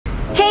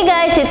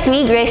guys, it's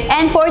me, Grace,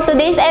 and for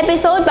today's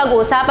episode,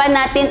 pag-uusapan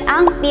natin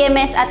ang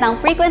PMS at ang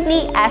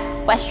Frequently Asked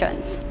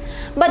Questions.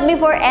 But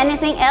before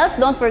anything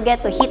else, don't forget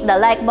to hit the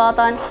like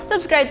button,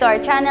 subscribe to our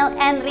channel,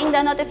 and ring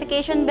the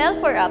notification bell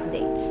for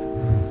updates.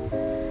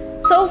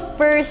 So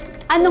first,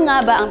 ano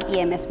nga ba ang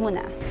PMS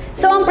muna?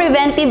 So ang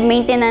Preventive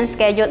Maintenance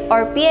Schedule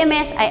or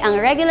PMS ay ang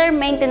regular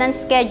maintenance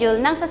schedule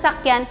ng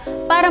sasakyan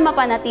para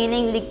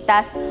mapanatiling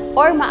ligtas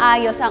or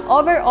maayos ang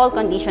overall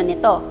condition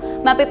nito.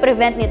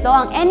 Mapiprevent nito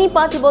ang any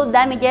possible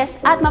damages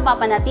at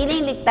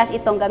mapapanatiling ligtas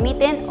itong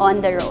gamitin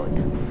on the road.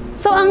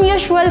 So ang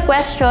usual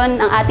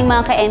question ng ating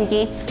mga ka-MG,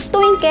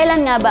 tuwing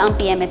kailan nga ba ang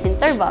PMS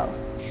interval?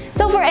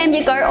 So for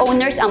MG car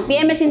owners, ang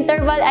PMS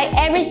interval ay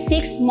every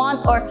 6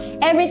 months or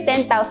every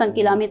 10,000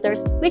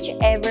 kilometers,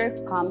 whichever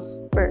comes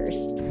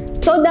first.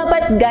 So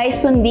dapat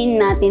guys,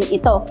 sundin natin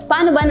ito.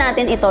 Paano ba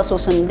natin ito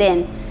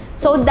susundin?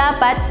 So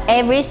dapat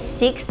every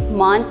 6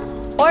 months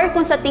or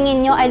kung sa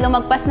tingin nyo ay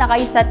lumagpas na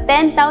kayo sa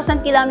 10,000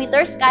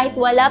 kilometers kahit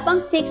wala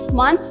pang 6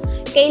 months,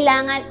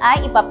 kailangan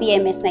ay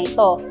ipa-PMS na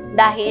ito.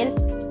 Dahil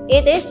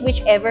it is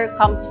whichever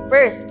comes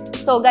first.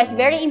 So guys,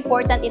 very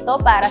important ito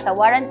para sa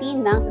warranty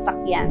ng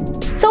sasakyan.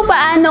 So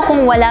paano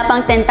kung wala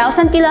pang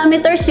 10,000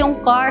 kilometers yung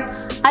car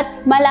at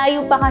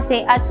malayo pa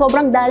kasi at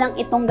sobrang dalang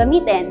itong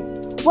gamitin?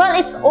 Well,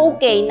 it's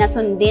okay na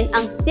sundin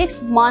ang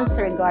 6 months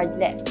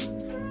regardless.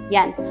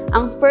 Yan,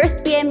 ang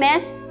first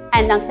PMS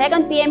and ang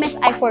second PMS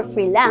ay for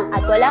free lang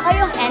at wala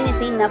kayong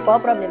anything na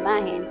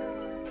poproblemahin.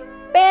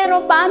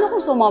 Pero paano kung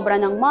sumobra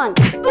ng month?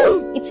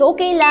 It's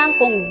okay lang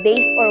kung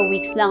days or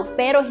weeks lang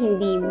pero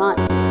hindi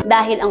months.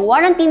 Dahil ang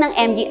warranty ng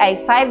MG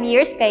ay 5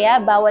 years kaya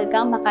bawal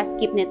kang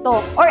makaskip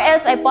nito or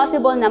else ay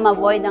possible na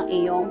ma-void ang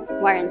iyong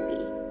warranty.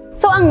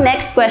 So ang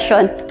next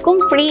question, kung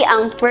free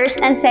ang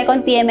first and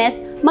second PMS,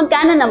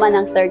 magkano naman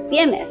ang third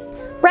PMS?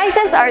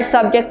 Prices are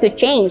subject to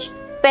change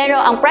pero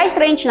ang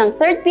price range ng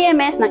third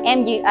PMS ng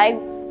MG ay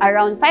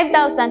around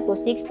 5,000 to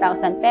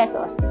 6,000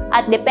 pesos.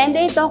 At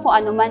depende ito kung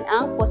ano man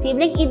ang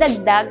posibleng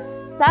idagdag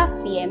sa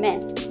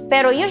PMS.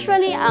 Pero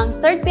usually, ang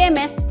third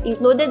PMS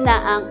included na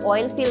ang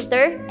oil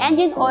filter,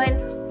 engine oil,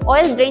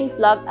 oil drain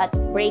plug, at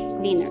brake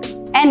cleaner.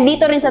 And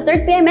dito rin sa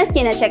third PMS,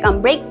 kina-check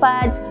ang brake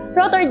pads,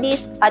 rotor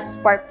disc, at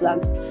spark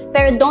plugs.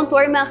 Pero don't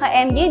worry mga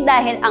ka-MG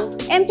dahil ang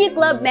MG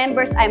Club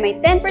members ay may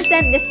 10%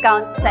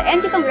 discount sa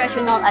MG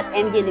Congressional at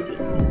MG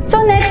Libis.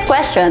 So next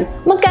question,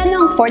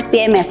 magkano ang fourth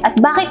PMS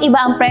at bakit iba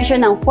ang presyo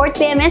ng fourth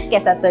PMS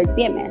kesa third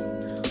PMS?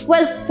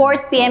 Well,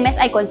 fourth PMS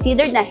ay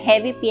considered na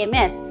heavy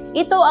PMS.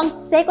 Ito ang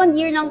second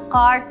year ng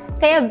car,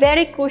 kaya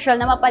very crucial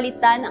na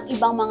mapalitan ang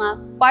ibang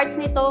mga parts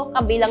nito,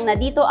 kabilang na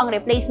dito ang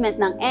replacement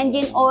ng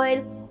engine oil,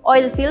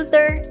 oil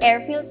filter,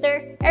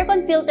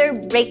 aircon filter,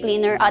 brake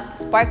cleaner, at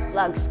spark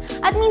plugs.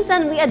 At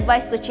minsan, we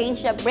advise to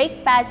change the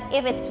brake pads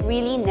if it's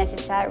really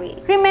necessary.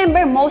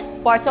 Remember, most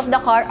parts of the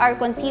car are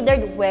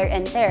considered wear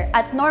and tear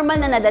at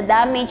normal na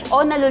nadadamage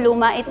o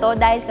naluluma ito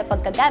dahil sa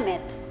pagkagamit.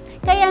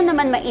 Kaya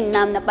naman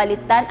mainam na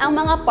palitan ang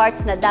mga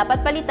parts na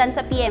dapat palitan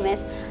sa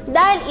PMS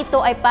dahil ito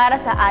ay para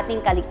sa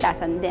ating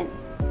kaligtasan din.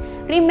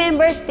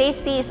 Remember,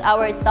 safety is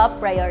our top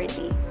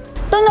priority.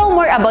 To know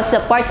more about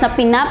the parts na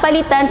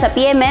pinapalitan sa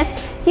PMS,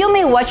 you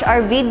may watch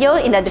our video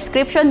in the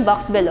description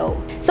box below.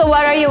 So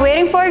what are you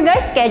waiting for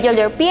guys? Schedule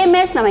your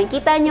PMS na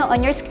makikita nyo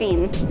on your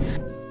screen.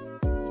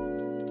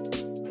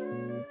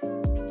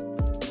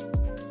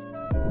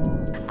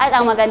 At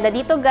ang maganda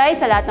dito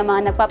guys, sa lahat ng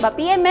mga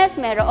nagpapa-PMS,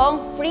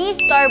 mayroong free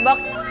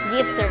Starbucks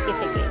gift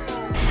certificate.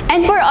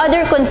 And for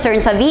other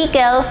concerns sa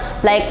vehicle,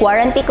 like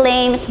warranty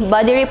claims,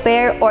 body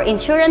repair, or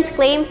insurance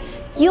claim,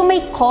 you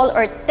may call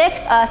or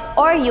text us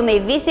or you may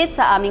visit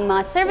sa aming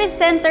mga service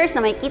centers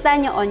na makikita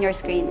nyo on your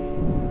screen.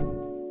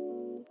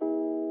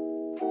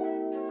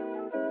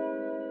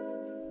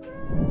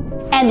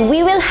 And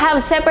we will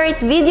have separate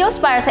videos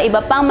para sa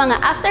iba pang mga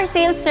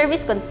after-sales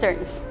service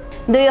concerns.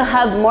 Do you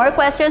have more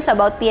questions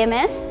about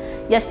PMS?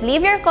 Just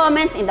leave your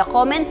comments in the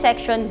comment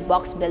section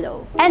box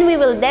below. And we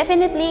will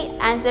definitely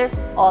answer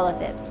all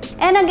of it.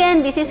 And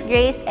again, this is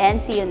Grace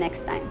and see you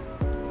next time.